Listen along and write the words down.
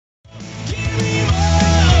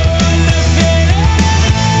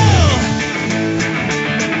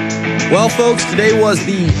Well, folks, today was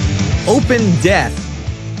the open death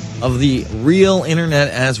of the real internet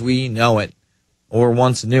as we know it, or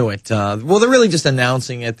once knew it. Well, they're really just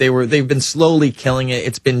announcing it. They've been slowly killing it.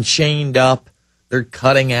 It's been chained up. They're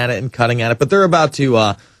cutting at it, but they're about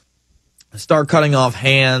to start cutting off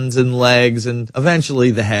hands and legs and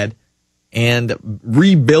eventually the head and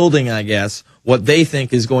rebuilding, I guess, what they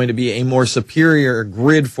think is going to be a more superior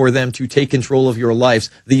grid for them to take control of your lives.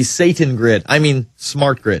 The Satan grid. I mean,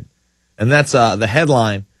 smart grid. And that's the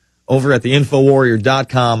headline over at the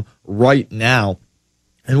INFOWARRIOR.com right now.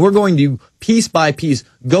 And we're going to, piece by piece,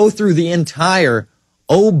 go through the entire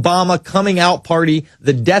Obama coming out party,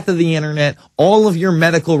 the death of the internet, all of your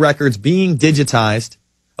medical records being digitized.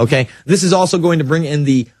 Okay? This is also going to bring in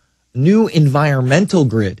the new environmental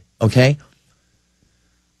grid. Okay?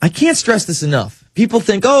 I can't stress this enough. People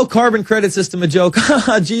think, oh, carbon credit system a joke,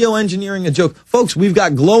 geoengineering a joke. Folks, we've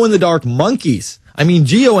got glow-in-the-dark monkeys. I mean,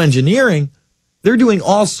 geoengineering, they're doing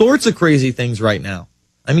all sorts of crazy things right now.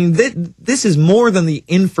 I mean, this is more than the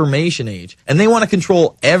information age, and they want to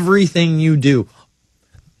control everything you do.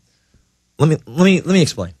 Let me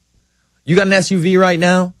explain. You got an SUV right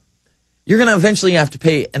now? You're going to eventually have to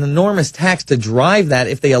pay an enormous tax to drive that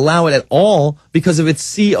if they allow it at all because of its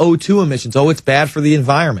CO2 emissions. Oh, it's bad for the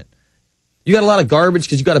environment. You got a lot of garbage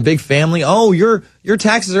because you got a big family. Oh, your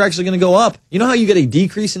taxes are actually going to go up. You know how you get a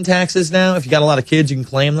decrease in taxes now? If you got a lot of kids, you can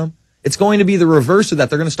claim them. It's going to be the reverse of that.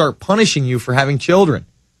 They're going to start punishing you for having children.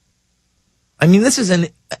 I mean, this is an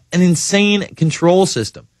insane control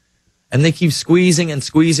system. And they keep squeezing and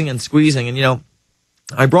squeezing and squeezing. And, you know,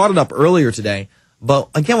 I brought it up earlier today. But,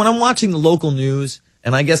 again, when I'm watching the local news,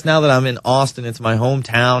 and I guess now that I'm in Austin, it's my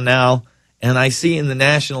hometown now, and I see in the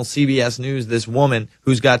national CBS News this woman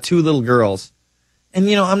who's got 2 little girls. And,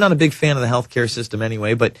 you know, I'm not a big fan of the healthcare system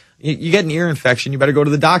anyway, but you get an ear infection, you better go to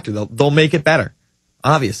the doctor. They'll make it better,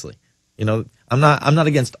 obviously. You know, I'm not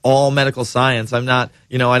against all medical science. I'm not,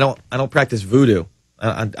 you know, I don't practice voodoo.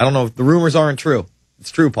 I don't know if the rumors aren't true. It's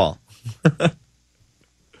true, Paul.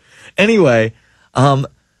 Anyway,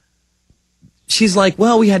 she's like,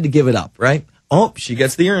 well, we had to give it up, right? Oh, she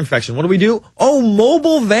gets the ear infection. What do? Oh,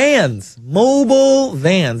 mobile vans. Mobile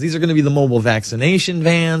vans. These are going to be the mobile vaccination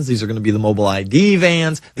vans. These are going to be the mobile ID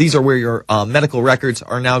vans. These are where your medical records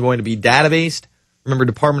are now going to be databased. Remember,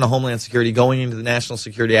 Department of Homeland Security going into the national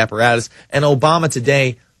security apparatus. And Obama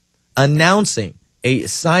today announcing a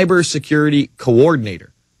cybersecurity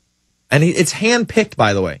coordinator. And it's handpicked,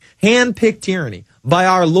 by the way. Handpicked tyranny by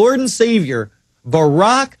our Lord and Savior,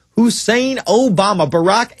 Barack Hussein Obama.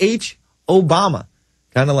 Barack H. Obama.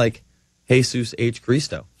 Kind of like Jesus H.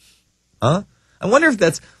 Cristo. Huh? I wonder if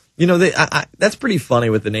that's, you know, that's pretty funny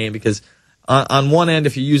with the name because on one end,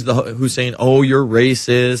 if you use the Hussein, oh, you're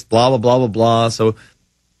racist, blah, blah, blah, blah, blah. So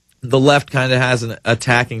the left kind of has an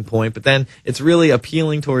attacking point, but then it's really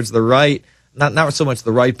appealing towards the right. Not so much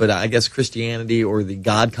the right, but I guess Christianity or the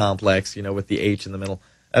God complex, you know, with the H in the middle.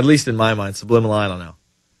 At least in my mind, subliminal, I don't know.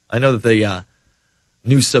 I know that the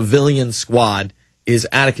new civilian squad is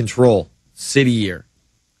out of control. City year.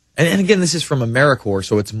 And again, this is from AmeriCorps,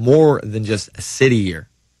 so it's more than just a city year.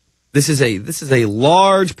 This is a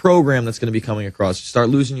large program that's going to be coming across. You start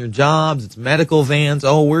losing your jobs, it's medical vans.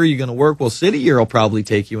 Oh, where are you going to work? Well, City Year will probably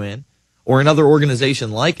take you in. Or another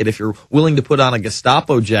organization like it if you're willing to put on a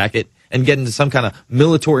Gestapo jacket and get into some kind of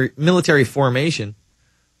military formation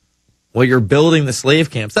while you're building the slave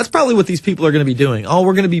camps. That's probably what these people are going to be doing. Oh,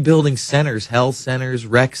 we're going to be building centers, health centers,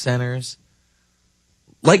 rec centers.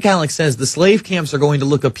 Like Alex says, the slave camps are going to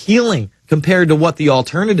look appealing compared to what the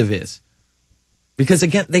alternative is. Because,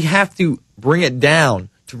 again, they have to bring it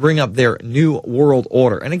down to bring up their new world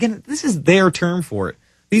order. And, again, this is their term for it.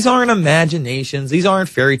 These aren't imaginations. These aren't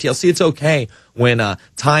fairy tales. See, it's okay when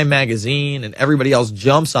Time Magazine and everybody else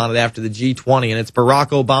jumps on it after the G20 and it's Barack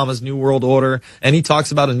Obama's New World Order and he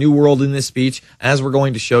talks about a new world in this speech, as we're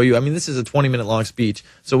going to show you. I mean, this is a 20-minute long speech,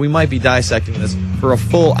 so we might be dissecting this for a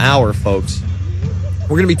full hour, folks.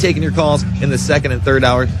 We're going to be taking your calls in the second and third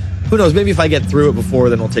hour. Who knows, maybe if I get through it before,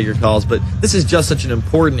 then we'll take your calls. But this is just such an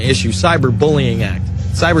important issue. Cyberbullying Act,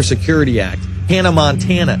 Cybersecurity Act, Hannah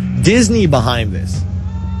Montana, Disney behind this.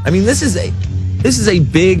 I mean, this is a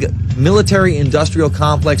big military-industrial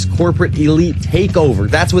complex corporate elite takeover.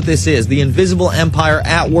 That's what this is, the invisible empire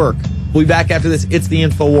at work. We'll be back after this. It's the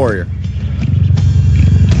Info Warrior.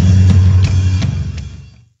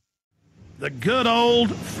 The good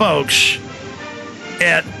old folks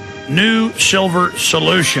at New Silver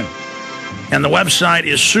Solution. And the website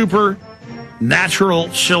is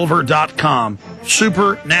supernaturalsilver.com.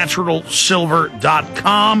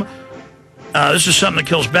 Supernaturalsilver.com. This is something that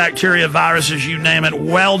kills bacteria, viruses, you name it,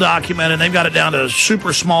 well documented. They've got it down to a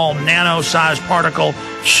super small, nano-sized particle.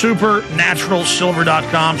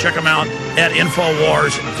 Supernaturalsilver.com. Check them out at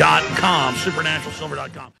INFOWARS.com.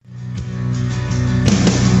 Supernaturalsilver.com.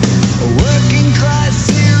 Working class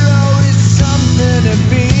hero is something to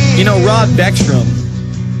be. You know, Rod Beckstrom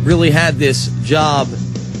really had this job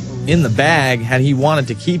in the bag had he wanted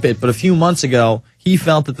to keep it, but a few months ago, he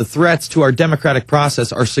felt that the threats to our democratic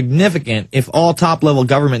process are significant if all top-level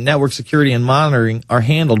government network security and monitoring are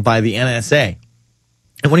handled by the NSA.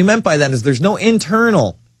 And what he meant by that is there's no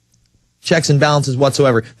internal checks and balances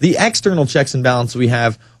whatsoever. The external checks and balances we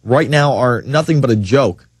have right now are nothing but a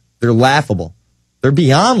joke. They're laughable. They're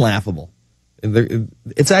beyond laughable.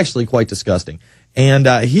 It's actually quite disgusting. And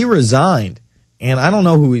he resigned, and I don't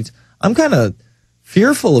know who he's... I'm kind of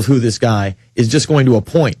fearful of who this guy is just going to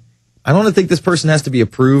appoint. I don't think this person has to be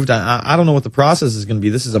approved. I don't know what the process is going to be.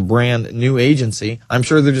 This is a brand new agency. I'm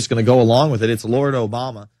sure they're just going to go along with it. It's Lord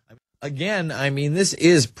Obama. Again, I mean, this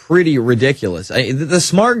is pretty ridiculous. The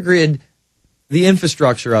smart grid, the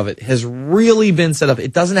infrastructure of it has really been set up.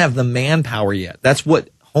 It doesn't have the manpower yet. That's what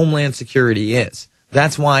Homeland Security is.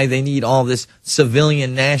 That's why they need all this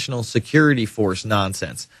civilian national security force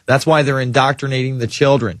nonsense. That's why they're indoctrinating the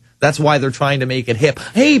children. That's why they're trying to make it hip.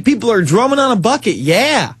 Hey, people are drumming on a bucket.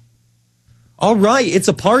 Yeah. All right, it's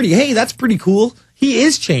a party. Hey, that's pretty cool. He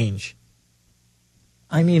is change.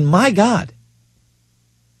 I mean, my God.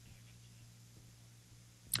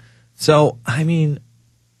 So, I mean,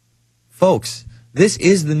 folks, this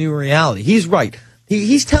is the new reality. He's right.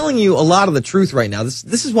 He's telling you a lot of the truth right now.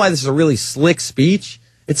 This is why this is a really slick speech.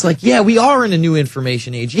 It's like, yeah, we are in a new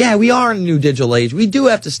information age. Yeah, we are in a new digital age. We do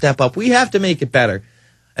have to step up. We have to make it better.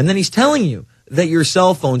 And then he's telling you that your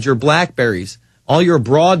cell phones, your BlackBerries, all your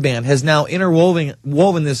broadband has now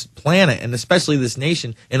woven this planet and especially this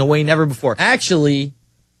nation in a way never before. Actually,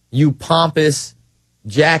 you pompous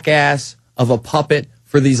jackass of a puppet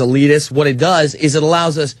for these elitists, what it does is it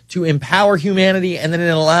allows us to empower humanity, and then it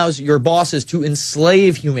allows your bosses to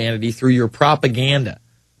enslave humanity through your propaganda,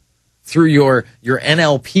 through your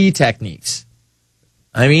NLP techniques.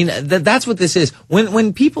 I mean, that's what this is.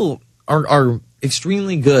 When people are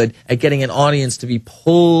extremely good at getting an audience to be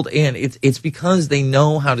pulled in, it's because they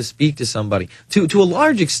know how to speak to somebody. To a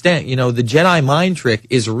large extent, you know, the Jedi mind trick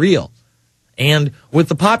is real. And with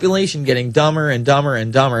the population getting dumber and dumber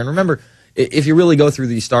and dumber, and remember, if you really go through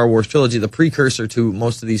the Star Wars trilogy, the precursor to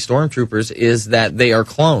most of these stormtroopers is that they are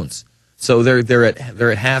clones. So they're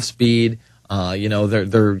at half speed, you know,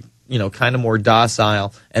 they're you know, kind of more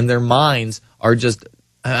docile, and their minds are just,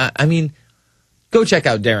 I mean, go check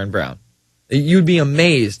out Darren Brown. You'd be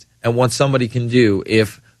amazed at what somebody can do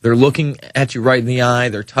if they're looking at you right in the eye,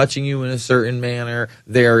 they're touching you in a certain manner,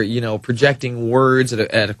 they're, you know, projecting words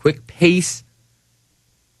at a quick pace,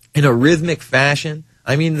 in a rhythmic fashion.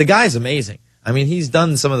 I mean, the guy's amazing. I mean, he's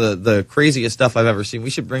done some of the craziest stuff I've ever seen. We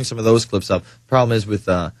should bring some of those clips up. Problem is with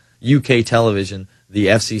UK television, the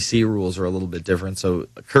FCC rules are a little bit different, so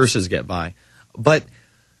curses get by. But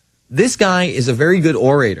this guy is a very good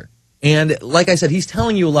orator. And like I said, he's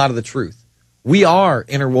telling you a lot of the truth. We are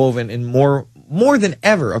interwoven in more than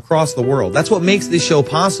ever across the world. That's what makes this show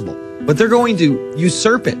possible. But they're going to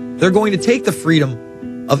usurp it. They're going to take the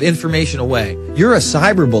freedom of information away. You're a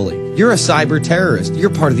cyber bully. You're a cyber terrorist.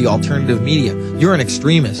 You're part of the alternative media. You're an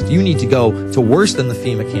extremist. You need to go to worse than the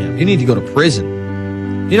FEMA camp. You need to go to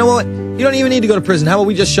prison. You know what? You don't even need to go to prison. How about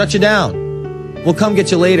we just shut you down? We'll come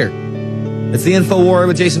get you later. It's the InfoWarrior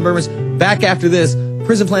with Jason Bermas. Back after this,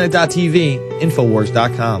 prisonplanet.tv,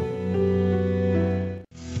 Infowars.com.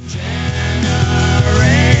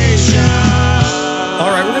 All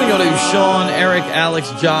right, we're going to go to Sean, Eric,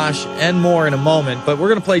 Alex, Josh, and more in a moment, but we're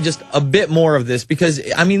going to play just a bit more of this because,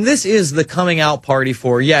 I mean, this is the coming out party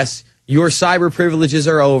for, yes, your cyber privileges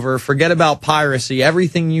are over. Forget about piracy.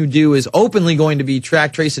 Everything you do is openly going to be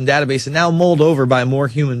tracked, traced, and database, and now mulled over by more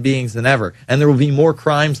human beings than ever, and there will be more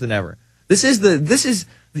crimes than ever. This is the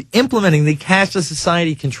implementing the cashless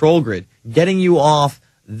society control grid, getting you off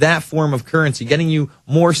that form of currency, getting you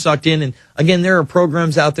more sucked in. And again, there are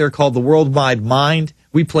programs out there called the Worldwide Mind.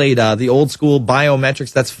 We played the old school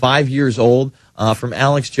biometrics. That's 5 years old from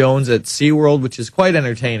Alex Jones at SeaWorld, which is quite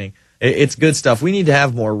entertaining. It's good stuff. We need to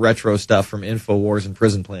have more retro stuff from InfoWars and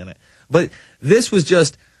Prison Planet. But this was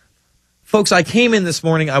just, folks, I came in this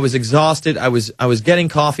morning. I was exhausted. I was getting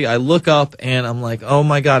coffee. I look up and I'm like, oh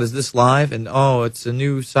my God, is this live? And oh, it's a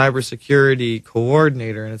new cybersecurity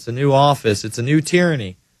coordinator and it's a new office. It's a new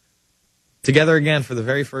tyranny. Together again for the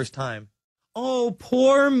very first time. Oh,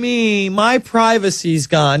 poor me. My privacy's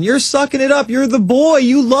gone. You're sucking it up. You're the boy.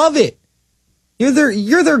 You love it.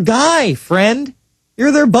 You're their guy, friend.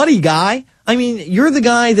 You're their buddy guy. I mean, you're the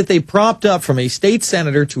guy that they propped up from a state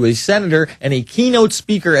senator to a senator and a keynote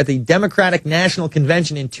speaker at the Democratic National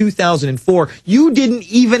Convention in 2004. You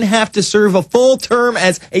didn't even have to serve a full term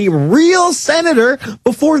as a real senator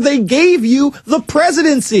before they gave you the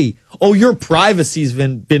presidency. Oh, your privacy's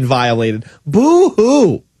been violated.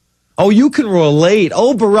 Boo-hoo. Oh, you can relate.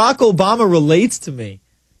 Oh, Barack Obama relates to me.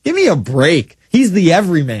 Give me a break. He's the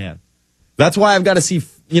everyman. That's why I've got to see,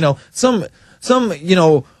 some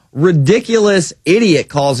ridiculous idiot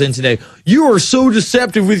calls in today. You are so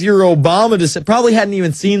deceptive with your Obama deception. Probably hadn't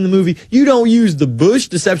even seen the movie. You don't use the Bush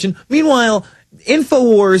deception. Meanwhile,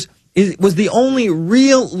 INFOWARRIOR was the only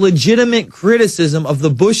real legitimate criticism of the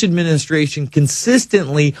Bush administration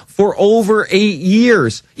consistently for over 8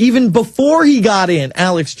 years. Even before he got in,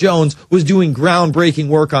 Alex Jones was doing groundbreaking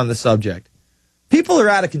work on the subject. People are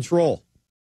out of control.